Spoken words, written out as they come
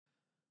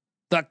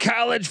The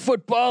college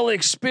football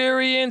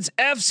experience,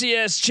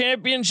 FCS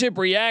championship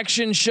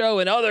reaction show,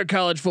 and other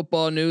college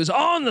football news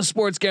on the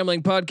Sports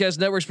Gambling Podcast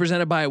Network is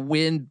presented by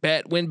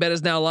WynnBET. WynnBET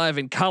is now live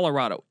in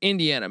Colorado,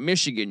 Indiana,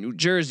 Michigan, New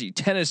Jersey,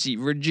 Tennessee,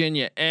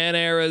 Virginia, and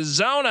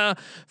Arizona.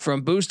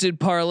 From boosted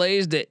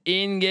parlays to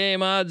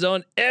in-game odds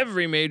on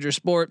every major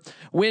sport,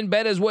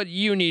 WynnBET is what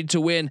you need to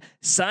win.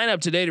 Sign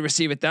up today to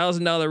receive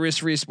 $1,000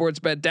 risk-free sports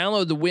bet.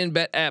 Download the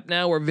WynnBET app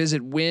now or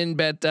visit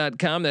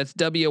wynnbet.com. That's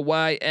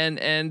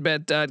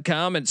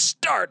WYNNBet.com. And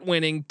start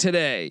winning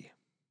today.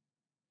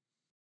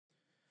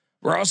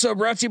 We're also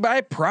brought to you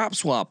by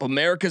PropSwap,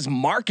 America's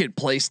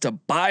marketplace to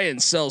buy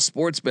and sell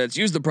sports bets.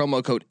 Use the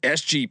promo code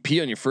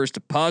SGP on your first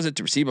deposit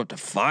to receive up to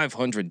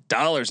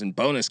 $500 in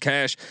bonus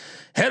cash.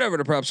 Head over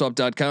to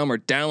PropSwap.com or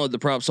download the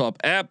PropSwap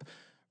app.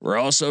 We're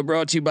also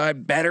brought to you by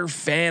Better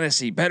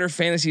Fantasy. Better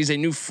Fantasy is a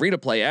new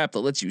free-to-play app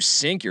that lets you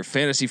sync your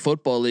fantasy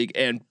football league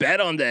and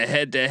bet on the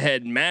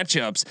head-to-head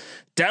matchups.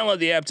 Download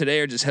the app today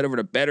or just head over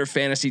to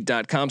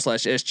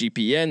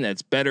betterfantasy.com/SGPN.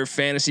 That's Better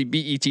Fantasy,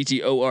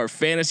 BETTOR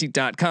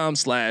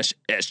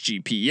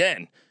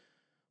fantasy.com/SGPN.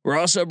 We're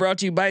also brought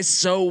to you by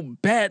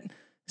SoBet.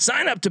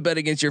 Sign up to bet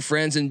against your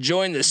friends and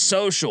join the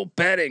social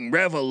betting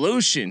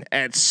revolution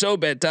at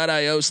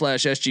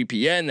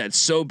SoBet.io/SGPN. That's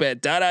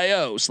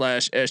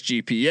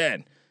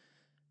SoBet.io/SGPN.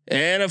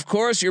 And of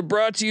course, you're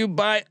brought to you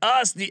by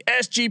us, the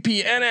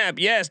SGPN app.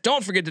 Yes,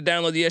 don't forget to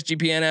download the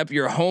SGPN app.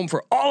 You're home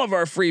for all of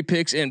our free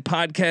picks and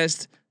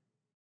podcasts.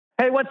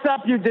 Hey, what's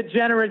up, you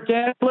degenerate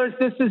gamblers?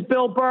 This is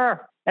Bill Burr,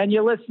 and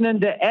you're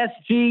listening to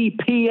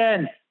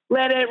SGPN.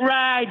 Let it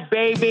ride,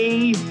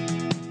 baby.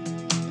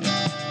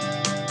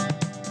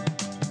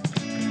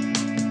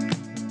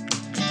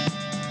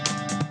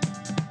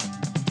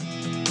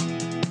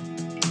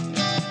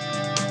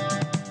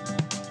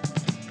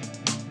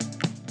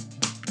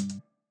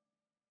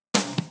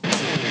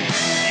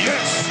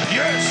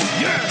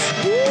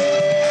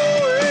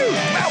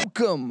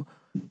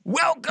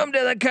 Welcome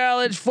to the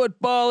college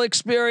football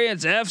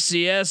experience,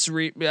 FCS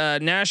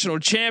national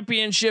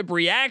championship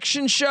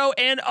reaction show,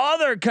 and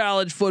other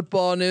college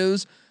football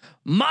news.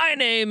 My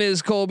name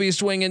is Colby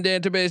Swinging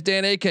Database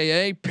Dan,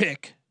 aka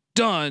Pick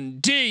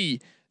Dundee.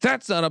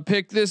 That's not a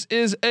pick. This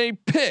is a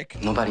pick.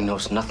 Nobody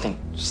knows nothing.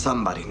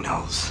 Somebody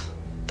knows.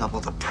 Double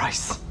the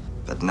price,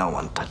 but no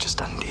one touches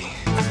Dundee.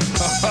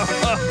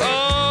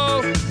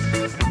 Oh,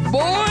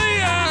 boy,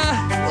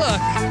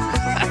 look.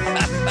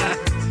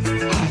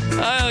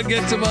 I'll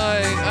get to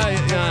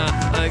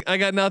I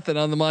got nothing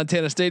on the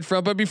Montana State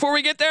front, but before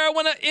we get there, I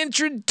want to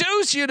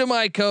introduce you to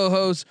my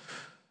co-host,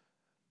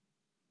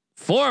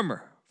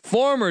 former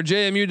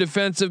JMU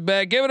defensive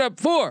back. Give it up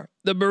for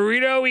the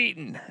burrito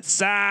eating,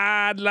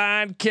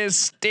 sideline kiss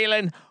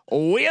stealing,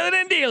 wheeling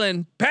and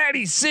dealing,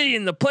 Patty C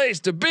in the place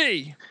to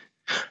be.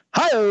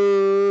 Hi.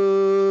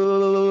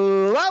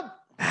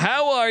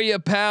 How are you,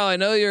 pal? I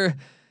know you're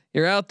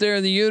out there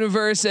in the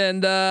universe,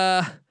 and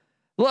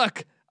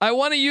look. I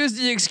want to use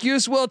the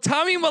excuse. Well,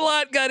 Tommy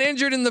Mellott got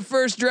injured in the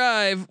first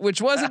drive, which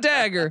was a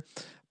dagger,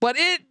 but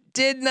it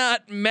did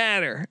not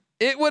matter.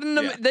 It wouldn't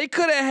have, they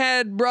could have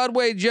had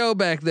Broadway Joe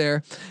back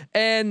there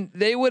and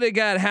they would have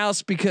got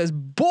house because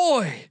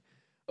North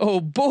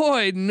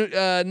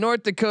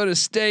Dakota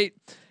State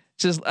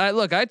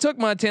I took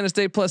Montana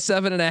State plus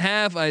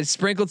 7.5. I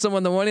sprinkled some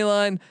on the money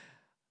line.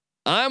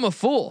 I'm a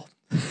fool.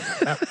 And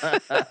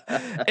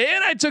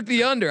I took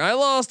the under. I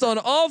lost on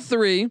all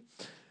three.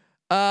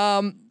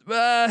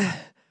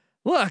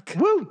 Look,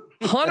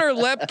 Hunter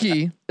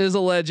Lepke is a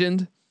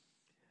legend.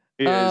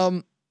 He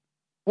is.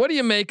 What do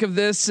you make of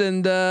this?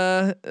 And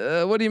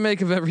what do you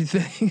make of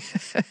everything?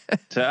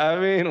 I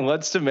mean,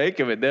 what's to make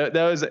of it? That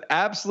was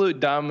absolute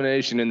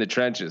domination in the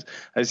trenches.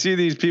 I see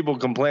these people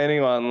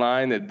complaining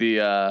online that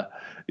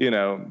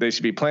they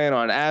should be playing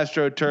on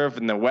AstroTurf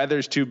and the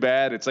weather's too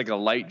bad. It's like a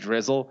light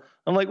drizzle.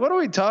 I'm like, what are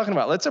we talking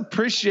about? Let's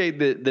appreciate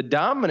the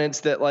dominance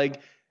that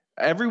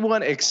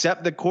everyone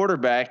except the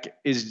quarterback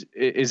is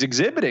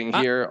exhibiting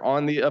here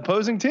on the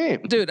opposing team.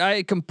 Dude,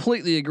 I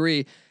completely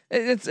agree.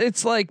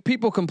 It's like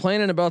people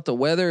complaining about the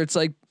weather. It's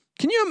like,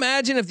 can you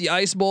imagine if the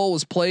Ice Bowl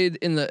was played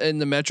in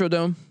the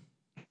Metrodome?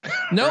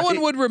 No right? one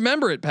would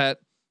remember it,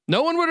 Pat.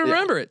 No one would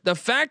remember it. The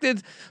fact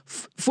that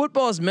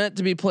football is meant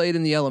to be played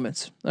in the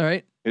elements. All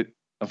right.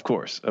 Of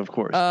course.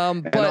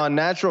 And on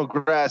natural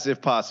grass,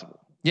 if possible.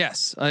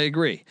 Yes, I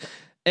agree.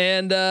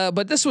 And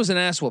but this was an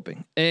ass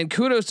whooping. And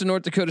kudos to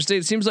North Dakota State.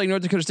 It seems like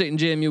North Dakota State and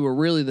JMU were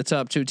really the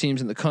top two teams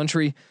in the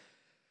country.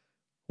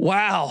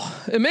 Wow,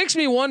 it makes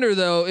me wonder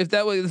though if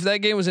that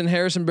game was in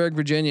Harrisonburg,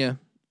 Virginia,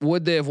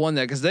 would they have won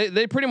that? Because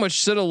they pretty much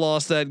should have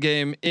lost that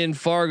game in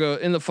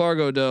the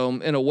Fargo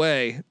Dome in a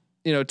way.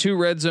 2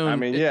 red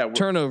zone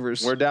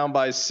turnovers. We're down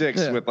by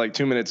 6 with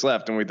 2 minutes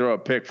left, and we throw a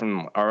pick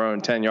from our own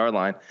 10-yard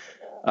line.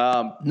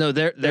 No,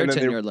 their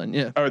 10-yard line,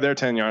 or their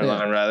 10-yard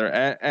line rather,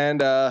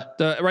 and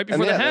right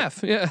before the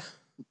half,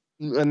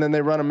 and then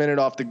they run a minute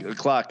off the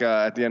clock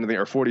at the end of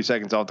or 40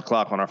 seconds off the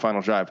clock on our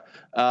final drive.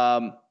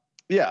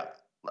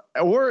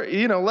 Or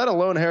let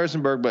alone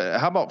Harrisonburg, but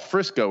how about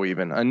Frisco,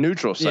 even a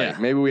neutral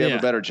site? Maybe we have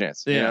a better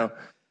chance.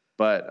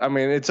 But I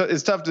mean,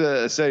 it's tough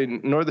to say.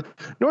 North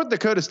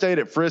Dakota State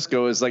at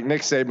Frisco is like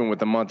Nick Saban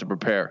with a month to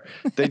prepare.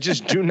 They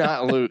just do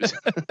not lose.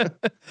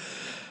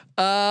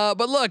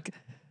 But look,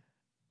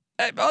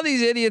 all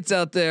these idiots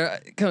out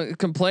there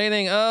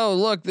complaining. Oh,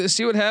 look,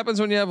 see what happens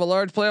when you have a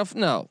large playoff.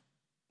 No,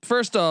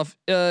 first off,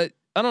 I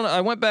don't know.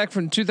 I went back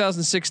from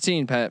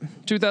 2016, Pat.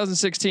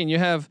 2016. You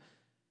have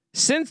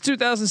since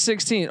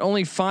 2016,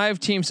 only 5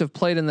 teams have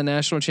played in the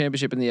national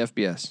championship in the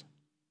FBS.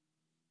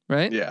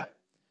 Right? Yeah.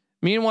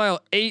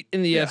 Meanwhile, 8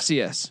 in the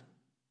FCS.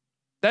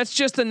 That's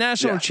just the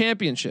national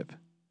championship.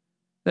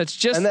 That's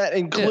just, and that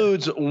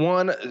includes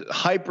one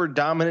hyper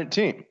dominant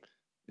team.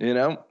 You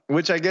know,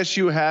 which I guess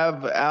you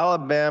have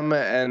Alabama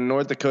and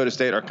North Dakota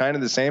State are kind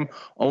of the same.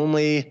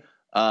 Only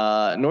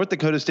North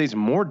Dakota State's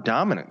more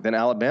dominant than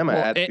Alabama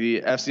at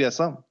the FCS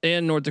level.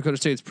 And North Dakota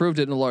State's proved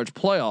it in a large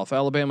playoff.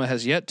 Alabama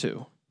has yet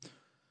to.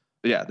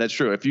 Yeah, that's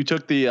true. If you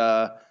took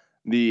the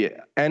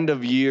end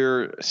of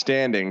year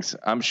standings,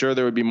 I'm sure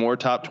there would be more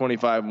top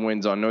 25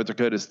 wins on North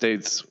Dakota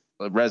State's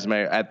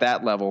resume at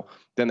that level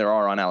than there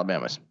are on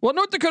Alabama's. Well,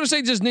 North Dakota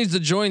State just needs to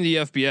join the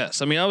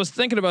FBS. I mean, I was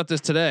thinking about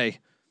this today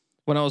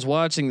when I was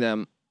watching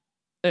them,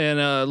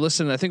 and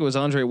listen, I think it was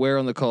Andre Ware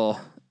on the call,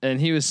 and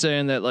he was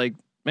saying that like,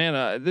 man,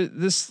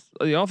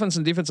 the offense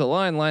and defensive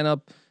line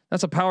up.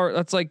 That's a power.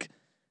 That's like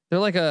they're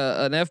like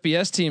an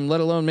FBS team,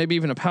 let alone maybe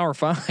even a Power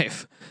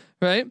 5,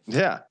 right?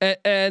 Yeah.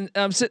 And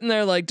I'm sitting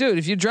there like, dude,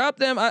 if you drop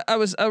them, I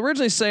was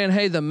originally saying,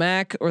 hey, the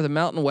MAC or the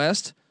Mountain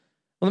West.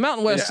 Well, the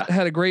Mountain West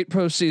had a great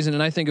postseason,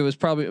 and I think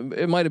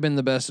it might have been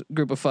the best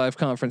Group of 5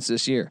 conference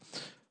this year.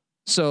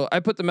 So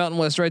I put the Mountain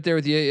West right there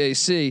with the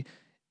AAC.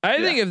 I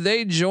think if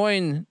they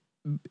join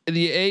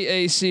the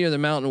AAC or the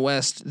Mountain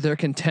West, they're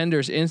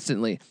contenders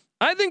instantly.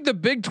 I think the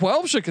Big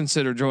 12 should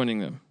consider joining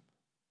them.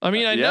 I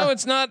mean, I know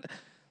it's not.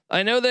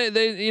 I know they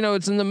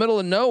it's in the middle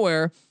of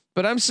nowhere,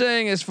 but I'm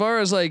saying as far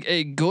as like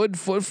a good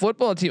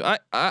football team,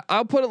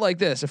 I'll put it like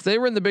this: if they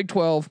were in the Big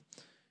 12,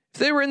 if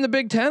they were in the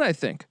Big 10, I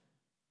think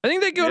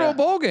they go to a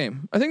bowl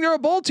game. I think they're a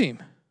bowl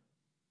team.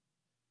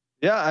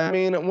 Yeah, I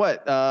mean,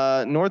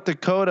 North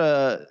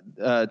Dakota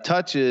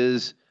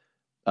touches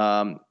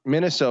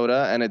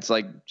Minnesota, and it's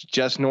like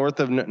just north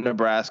of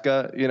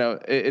Nebraska. You know,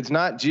 it's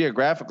not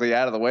geographically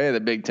out of the way of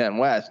the Big 10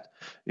 West.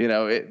 You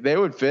know, they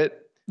would fit.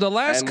 The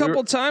last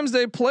couple times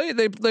they played,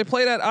 they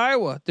played at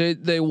Iowa.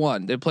 They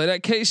won. They played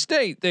at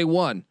K-State. They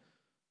won.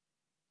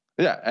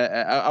 Yeah,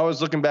 I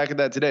was looking back at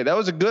that today. That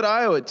was a good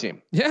Iowa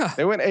team. Yeah,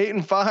 they went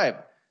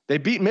 8-5. They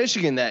beat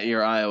Michigan that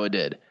year. Iowa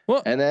did.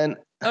 Well, and then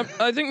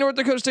I think North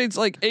Dakota State's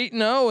like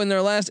 8-0 in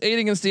their last 8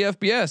 against the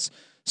FBS.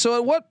 So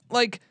at what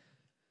like.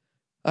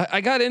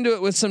 I got into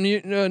it with some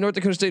North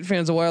Dakota State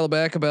fans a while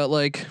back about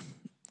like,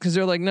 because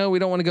they're like, no, we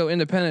don't want to go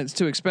independent. It's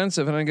too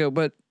expensive. And I go,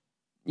 but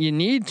you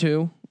need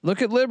to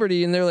look at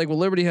Liberty. And they're like, well,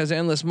 Liberty has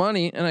endless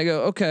money. And I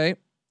go, okay,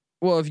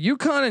 well, if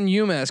UConn and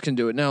UMass can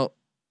do it. Now,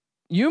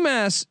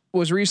 UMass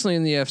was recently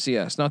in the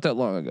FCS, not that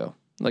long ago,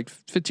 like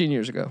 15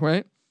 years ago,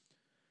 right?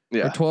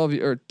 Yeah. Or 12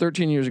 or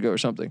 13 years ago or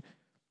something.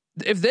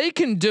 If they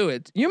can do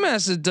it,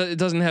 UMass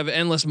doesn't have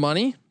endless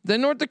money.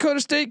 Then North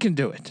Dakota State can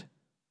do it.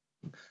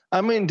 I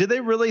mean, do they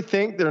really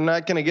think they're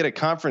not going to get a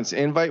conference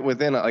invite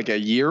within like a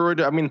year or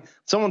two? I mean,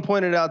 someone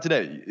pointed out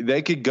today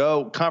they could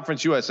go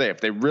Conference USA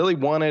if they really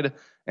wanted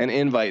an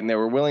invite and they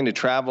were willing to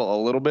travel a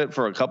little bit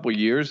for a couple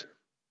years.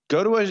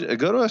 Go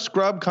to a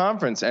scrub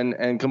conference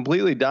and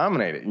completely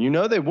dominate it. You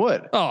know they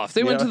would. Oh, if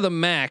they went to the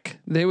MAC,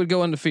 they would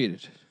go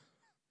undefeated.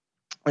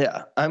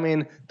 Yeah, I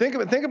mean, think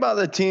about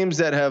the teams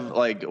that have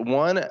like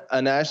won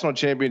a national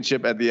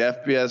championship at the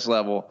FBS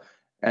level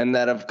and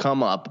that have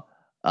come up.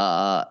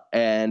 All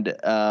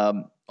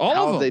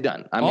how have they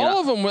done? I mean, all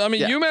of them. I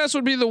mean, UMass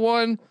would be the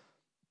one,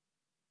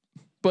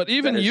 but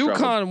even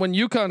UConn, when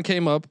UConn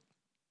came up,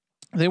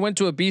 they went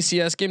to a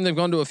BCS game. They've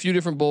gone to a few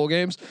different bowl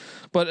games,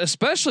 but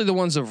especially the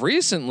ones of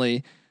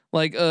recently,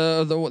 like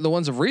the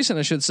ones of recent,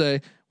 I should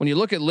say. When you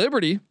look at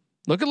Liberty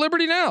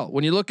now.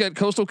 When you look at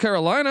Coastal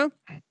Carolina,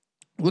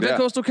 look at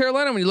Coastal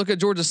Carolina. When you look at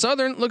Georgia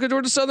Southern, look at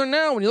Georgia Southern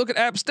now. When you look at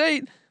App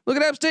State, look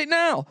at App State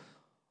now.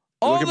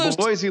 Look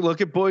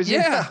at Boise.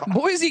 Yeah,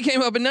 Boise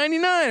came up in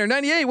 99 or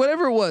 98,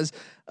 whatever it was.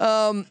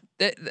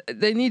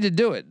 They need to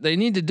do it.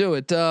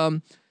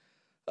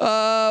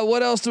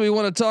 What else do we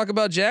want to talk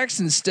about?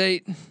 Jackson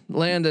State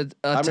landed.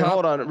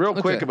 Hold on real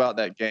quick about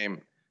that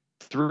game.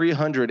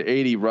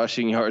 380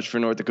 rushing yards for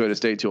North Dakota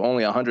State to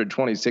only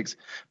 126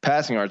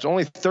 passing yards.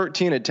 Only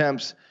 13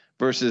 attempts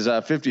versus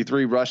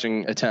 53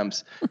 rushing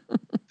attempts.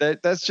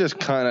 That's just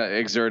kind of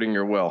exerting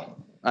your will.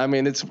 I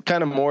mean, it's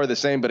kind of more of the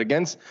same, but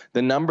against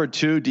the number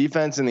 2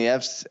 defense in the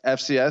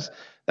FCS,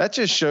 that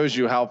just shows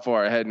you how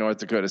far ahead North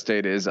Dakota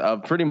State is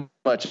of pretty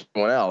much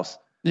everyone else.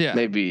 Yeah,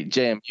 maybe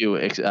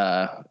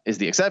JMU is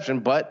the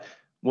exception, but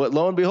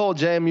lo and behold,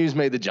 JMU's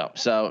made the jump.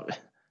 So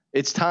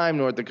it's time,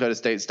 North Dakota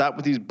State, stop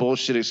with these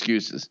bullshit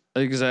excuses.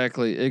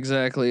 Exactly.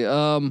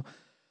 I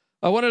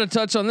wanted to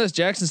touch on this.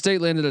 Jackson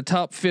State landed a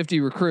top 50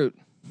 recruit.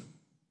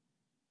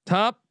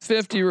 Top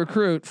 50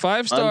 recruit,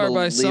 5-star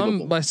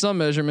by some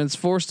measurements,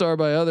 4-star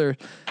by other.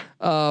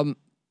 I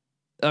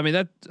mean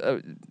that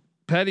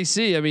Patty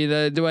C. I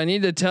mean, do I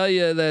need to tell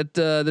you that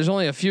there's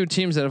only a few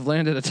teams that have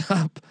landed a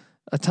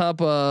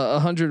top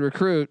 100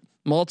 recruit,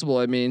 multiple,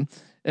 I mean,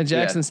 and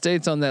Jackson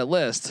State's on that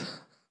list.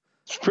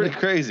 It's pretty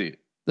crazy.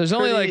 There's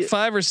only like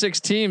 5 or 6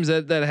 teams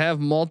that have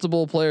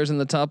multiple players in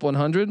the top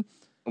 100,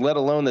 let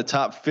alone the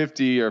top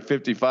 50 or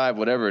 55,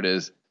 whatever it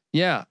is.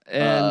 Yeah,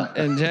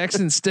 and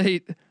Jackson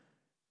State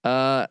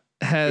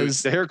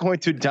has. They're going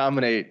to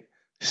dominate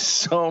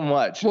so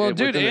much. Well,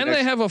 dude, and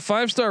they have a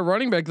 5-star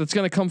running back that's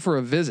going to come for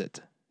a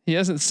visit. He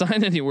hasn't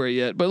signed anywhere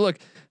yet. But look,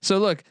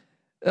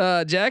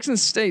 Jackson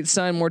State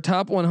signed more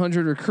top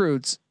 100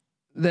 recruits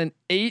than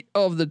 8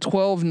 of the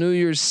 12 New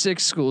Year's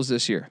Six schools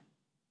this year.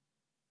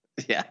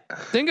 Yeah,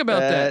 think about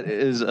that. That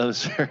is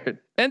absurd.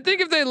 And think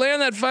if they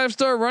land that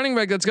 5-star running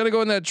back that's going to go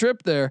on that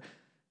trip there.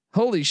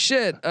 Holy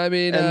shit! I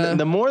mean, and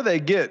the more they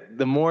get,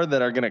 the more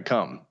that are going to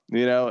come.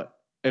 You know,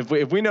 if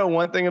we know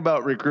one thing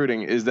about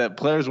recruiting is that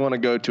players want to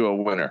go to a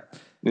winner.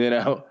 You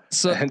know,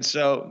 so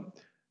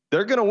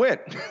they're going to win.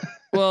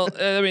 Well,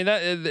 I mean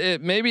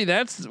maybe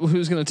that's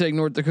who's going to take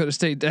North Dakota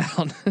State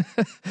down.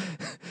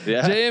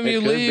 Yeah,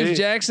 JMU leaves,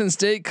 Jackson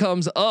State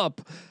comes up.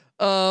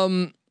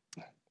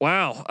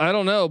 Wow, I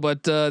don't know,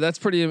 but that's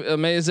pretty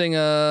amazing.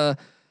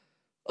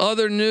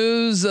 Other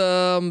news,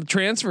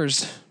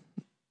 transfers.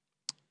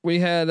 We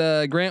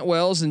had Grant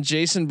Wells and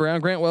Jason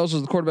Brown. Grant Wells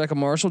was the quarterback of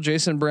Marshall.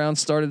 Jason Brown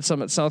started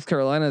some at South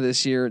Carolina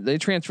this year. They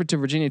transferred to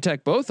Virginia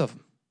Tech, both of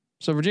them.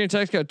 So Virginia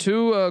Tech's got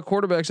 2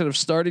 quarterbacks that have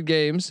started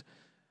games.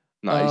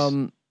 Nice.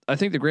 I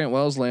think the Grant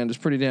Wells land is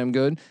pretty damn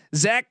good.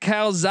 Zach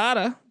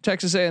Calzada,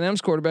 Texas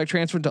A&M's quarterback,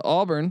 transferred to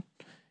Auburn.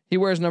 He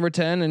wears number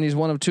 10, and he's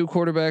one of 2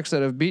 quarterbacks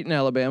that have beaten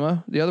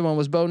Alabama. The other one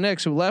was Bo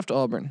Nix, who left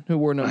Auburn, who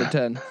wore number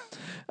 10.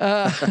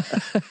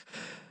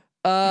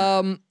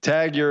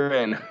 Tag, you're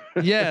in.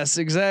 Yes,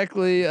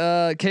 exactly.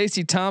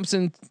 Casey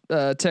Thompson,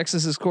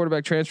 Texas's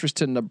quarterback, transfers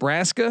to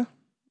Nebraska.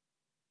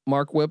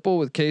 Mark Whipple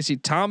with Casey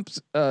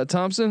Thompson.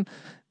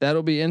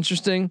 That'll be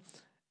interesting.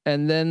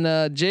 And then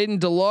Jaden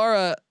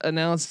DeLaura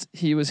announced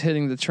he was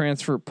hitting the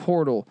transfer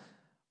portal.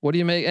 What do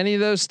you make? Any of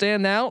those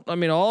stand out? I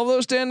mean, all of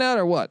those stand out,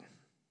 or what?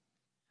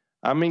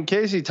 I mean,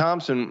 Casey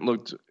Thompson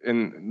looked,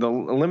 in the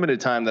limited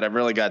time that I've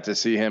really got to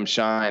see him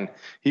shine,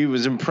 he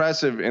was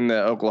impressive in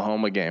the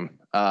Oklahoma game.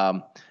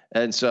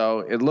 And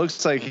so it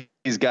looks like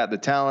he's got the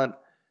talent.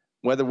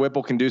 Whether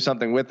Whipple can do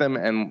something with him,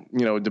 and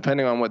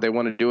depending on what they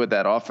want to do with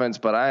that offense.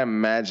 But I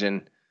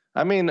imagine,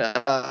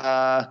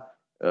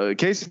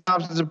 Casey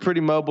Thompson's a pretty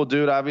mobile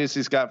dude.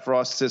 Obviously, Scott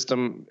Frost's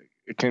system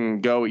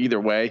can go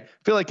either way. I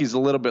feel like he's a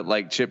little bit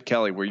like Chip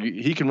Kelly, where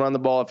he can run the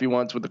ball if he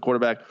wants with the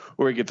quarterback,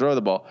 or he can throw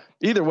the ball.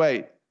 Either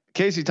way,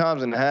 Casey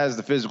Thompson has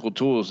the physical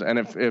tools, and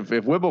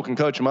if Whipple can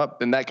coach him up,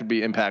 then that could be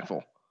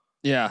impactful.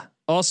 Yeah.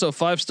 Also,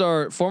 former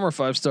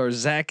 5-star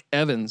Zach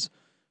Evans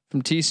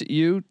from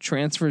TCU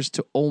transfers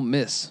to Ole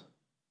Miss.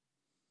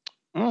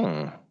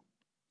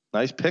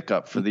 Nice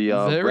pickup for the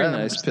very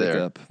nice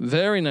pickup.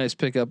 Very nice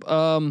pickup.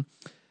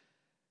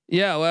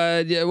 Yeah.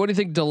 What do you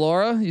think,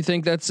 DeLaura? You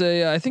think that's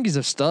I think he's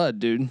a stud,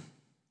 dude.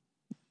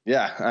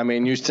 Yeah, I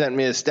mean, you sent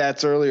me his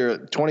stats earlier.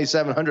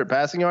 2,700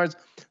 passing yards.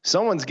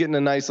 Someone's getting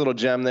a nice little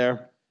gem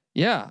there.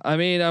 Yeah, I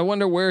mean, I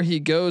wonder where he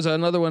goes.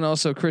 Another one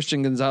also,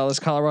 Christian Gonzalez,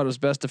 Colorado's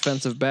best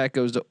defensive back,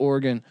 goes to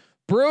Oregon.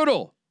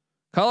 Brutal.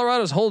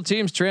 Colorado's whole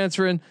team's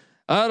transferring.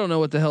 I don't know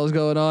what the hell is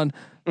going on,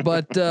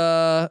 but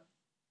also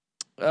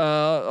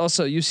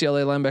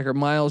UCLA linebacker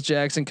Miles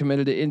Jackson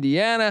committed to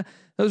Indiana.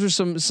 Those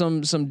are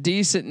some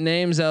decent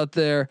names out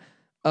there.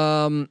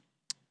 I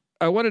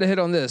wanted to hit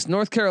on this.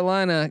 North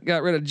Carolina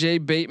got rid of Jay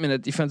Bateman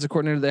at defensive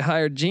coordinator. They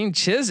hired Gene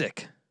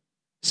Chizik.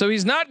 So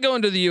he's not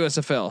going to the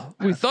USFL.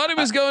 We thought he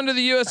was going to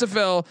the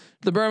USFL,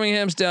 the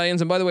Birmingham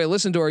Stallions. And by the way,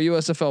 listen to our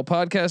USFL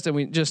podcast, and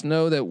we just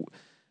know that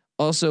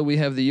also we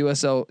have the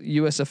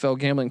USFL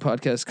gambling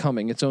podcast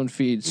coming, its own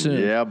feed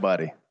soon. Yeah,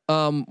 buddy.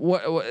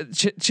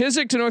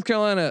 Chizik to North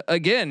Carolina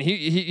again.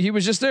 He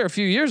was just there a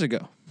few years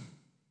ago.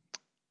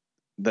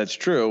 That's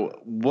true.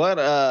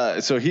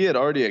 So he had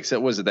already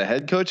accepted. Was it the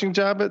head coaching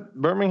job at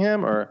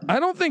Birmingham, or? I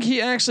don't think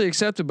he actually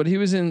accepted, but he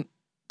was in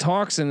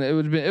talks, and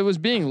it was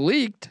being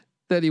leaked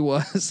that he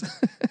was.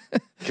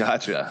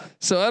 Gotcha.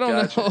 So I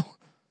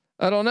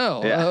don't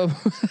know. Yeah.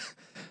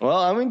 Well,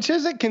 I mean,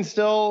 Chizik can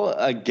still,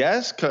 I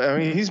guess. I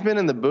mean, he's been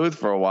in the booth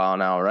for a while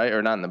now, right?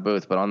 Or not in the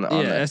booth, but on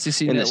the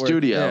SEC in network. the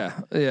studio.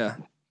 Yeah.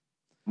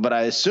 But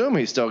I assume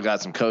he's still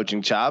got some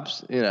coaching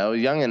chops.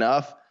 Young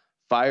enough,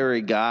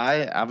 fiery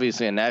guy.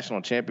 Obviously, a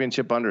national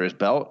championship under his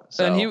belt.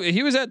 So. And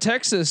he was at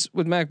Texas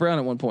with Mac Brown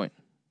at one point.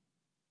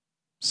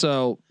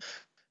 So.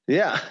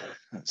 Yeah,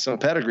 some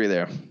pedigree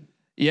there.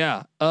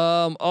 Yeah.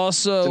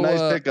 Also, it's a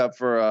nice pickup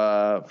for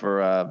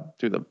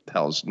who the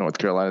hell's North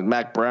Carolina?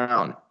 Mac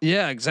Brown.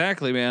 Yeah,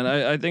 exactly, man.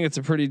 I think it's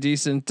a pretty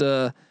decent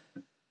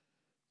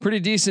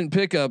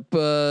pickup.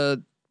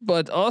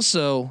 But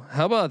also,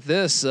 how about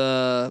this?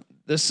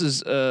 This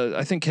is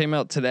I think came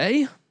out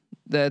today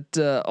that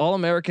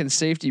All-American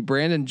safety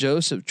Brandon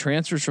Joseph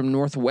transfers from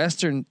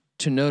Northwestern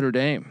to Notre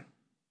Dame.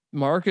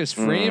 Marcus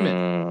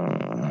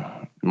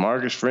Freeman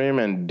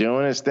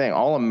doing his thing.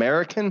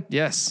 All-American.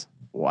 Yes.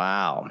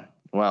 Wow.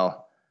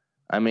 Well,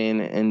 I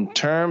mean, in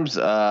terms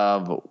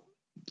of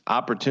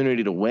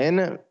opportunity to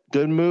win,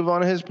 good move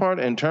on his part.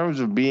 In terms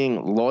of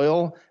being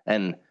loyal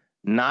and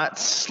not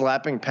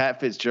slapping Pat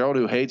Fitzgerald,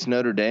 who hates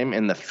Notre Dame,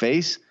 in the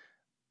face,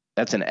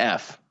 that's an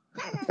F.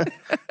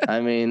 I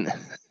mean,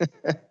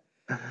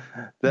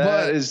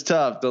 that is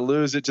tough to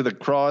lose it to the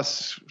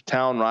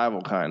cross-town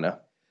rival, kind of.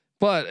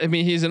 But I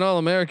mean, he's an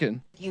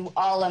All-American. You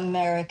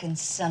All-American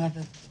son of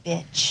a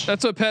bitch.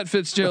 That's what Pat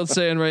Fitzgerald's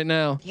saying right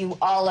now. You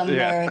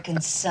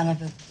All-American son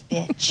of a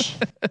bitch.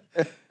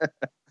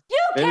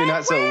 Maybe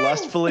not so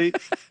lustfully.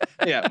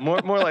 Yeah,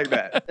 more like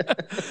that.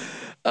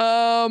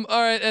 All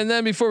right, and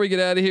then before we get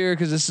out of here,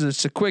 because this is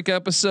just a quick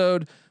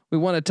episode, we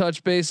want to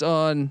touch base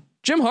on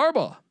Jim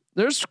Harbaugh.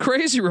 There's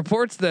crazy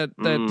reports that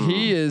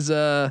he is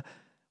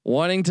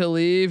wanting to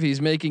leave.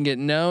 He's making it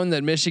known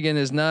that Michigan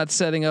is not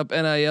setting up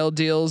NIL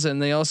deals,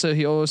 and he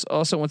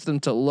also wants them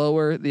to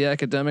lower the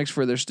academics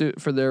for their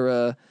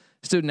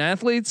student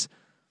athletes.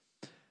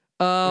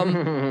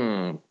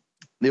 The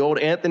old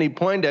Anthony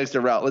Poindexter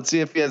route. Let's see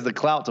if he has the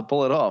clout to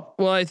pull it off.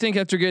 Well, I think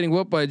after getting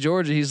whooped by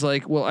Georgia, he's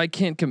like, well, I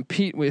can't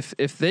compete with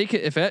if they're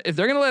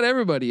going to let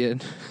everybody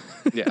in.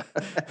 Yeah.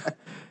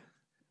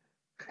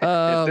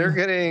 If they're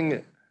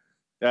getting,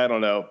 I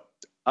don't know.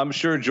 I'm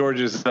sure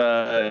Georgia's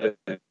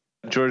academic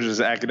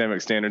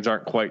standards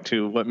aren't quite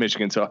to what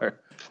Michigan's are.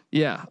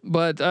 Yeah,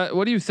 but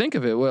what do you think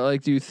of it? Well,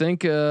 like, do you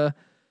think it'll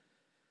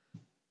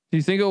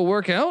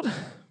work out?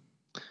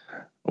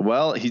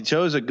 Well, he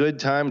chose a good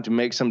time to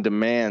make some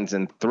demands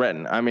and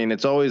threaten. I mean,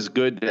 it's always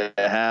good to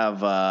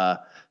have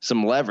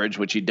some leverage,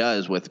 which he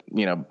does with,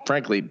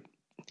 frankly,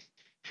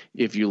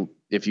 if you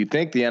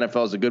think the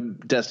NFL is a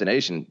good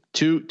destination,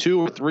 two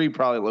or three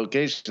probably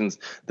locations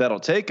that'll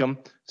take him.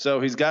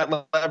 So he's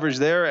got leverage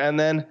there. And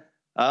then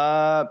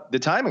the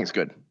timing's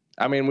good.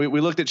 I mean,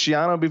 we looked at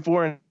Schiano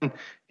before, and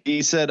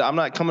he said, I'm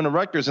not coming to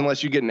Rutgers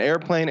unless you get an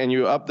airplane and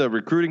you up the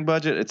recruiting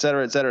budget, et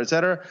cetera, et cetera, et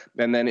cetera.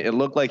 And then it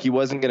looked like he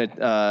wasn't going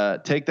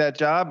to take that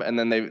job. And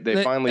then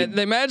they finally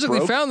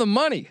magically found the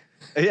money.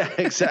 Yeah,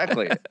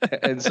 exactly.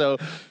 And so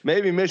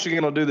maybe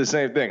Michigan will do the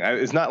same thing.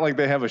 It's not like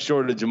they have a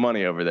shortage of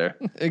money over there.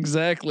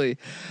 Exactly.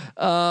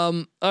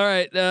 All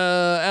right.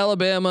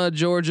 Alabama,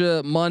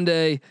 Georgia,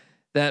 Monday.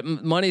 That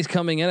money's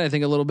coming in, I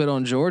think, a little bit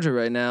on Georgia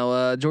right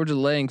now. Georgia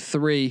laying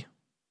 3.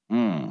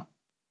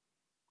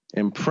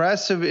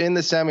 Impressive in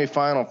the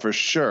semifinal for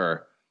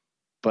sure.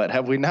 But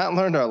have we not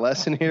learned our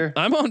lesson here?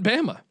 I'm on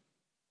Bama.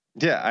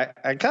 Yeah,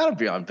 I gotta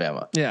be on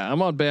Bama. Yeah,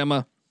 I'm on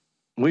Bama.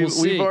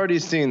 We've already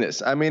seen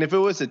this. I mean, if it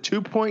was a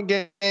 2-point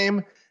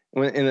game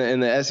in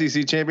the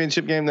SEC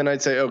championship game, then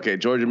I'd say, okay,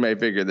 Georgia may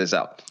figure this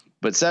out.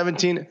 But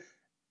 17,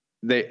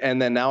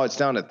 and then now it's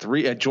down to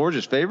 3.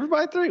 Georgia's favored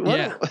by 3. What?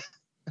 Yeah.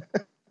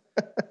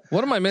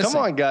 What am I missing?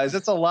 Come on, guys,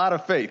 that's a lot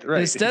of faith,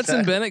 right? Is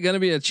Stetson Bennett going to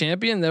be a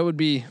champion? That would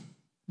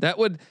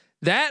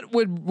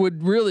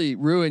really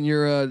ruin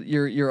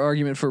your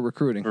argument for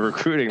recruiting.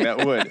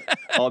 That would.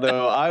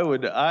 Although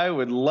I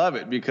would love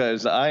it,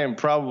 because I am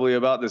probably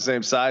about the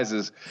same size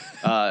as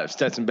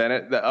Stetson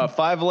Bennett.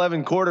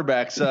 5'11"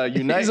 quarterbacks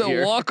unite. He's a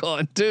here.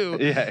 walk-on too.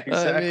 Yeah,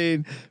 exactly. I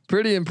mean,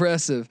 pretty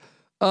impressive.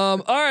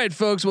 All right,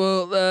 folks.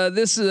 Well,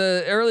 this is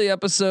an early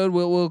episode.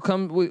 We'll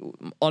come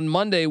on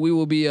Monday. We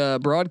will be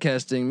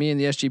broadcasting, me and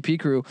the SGP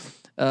crew,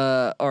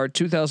 our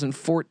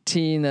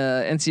 2014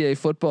 NCAA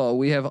football.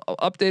 We have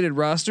updated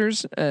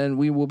rosters, and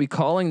we will be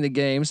calling the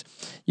games.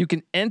 You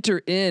can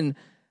enter in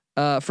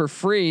for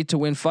free to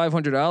win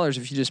 $500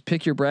 if you just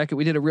pick your bracket.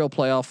 We did a real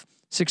playoff,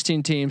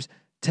 16 teams,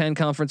 10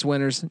 conference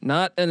winners,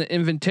 not an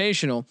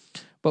invitational,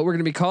 but we're going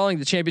to be calling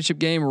the championship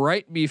game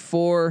right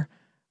before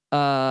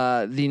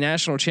the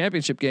national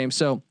championship game.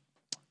 So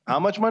how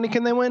much money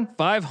can they win?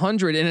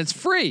 500, and it's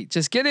free.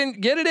 Just get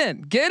it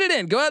in.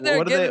 Go out there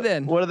and get it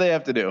in. What do they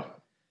have to do?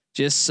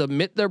 Just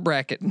submit their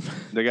bracket.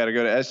 They got to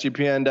go to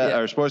SGPN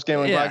or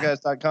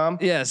sportsgamblingpodcast.com.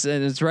 Yes,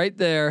 and it's right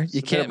there.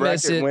 You can't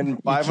miss it. Win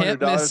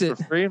 $500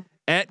 for free.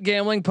 At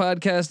Gambling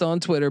Podcast on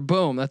Twitter.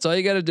 Boom. That's all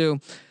you got to do.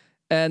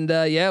 And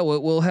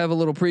we'll have a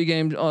little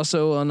pregame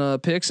also on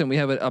picks, and we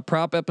have a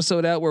prop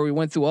episode out where we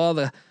went through all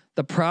the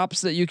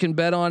props that you can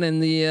bet on in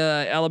the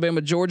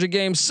Alabama Georgia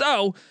game.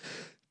 So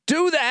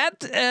do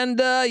that, and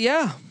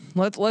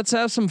let's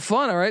have some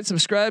fun. All right,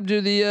 subscribe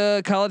to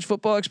the college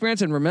football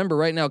experience, and remember,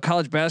 right now,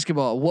 college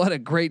basketball. What a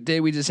great day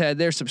we just had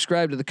there.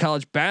 Subscribe to the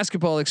college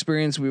basketball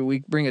experience. We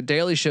bring a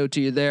daily show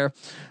to you there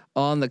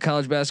on the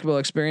college basketball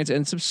experience,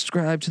 and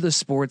subscribe to the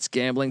Sports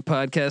Gambling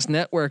Podcast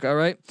Network. All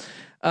right.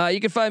 You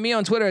can find me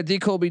on Twitter at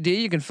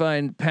DColbyD. You can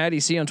find Patty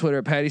C on Twitter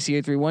at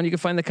PattyC831. You can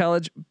find the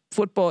college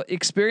football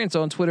experience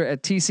on Twitter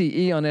at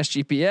TCE on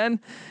SGPN.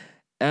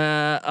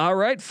 All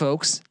right,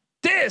 folks,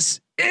 this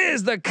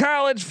is the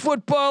college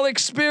football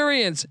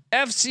experience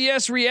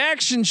FCS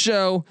reaction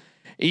show.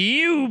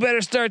 You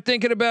better start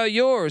thinking about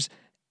yours,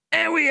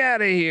 and we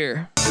out of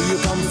here. Do you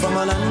come from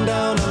a land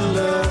down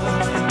under?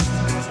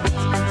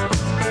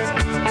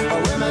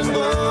 Women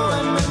go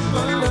and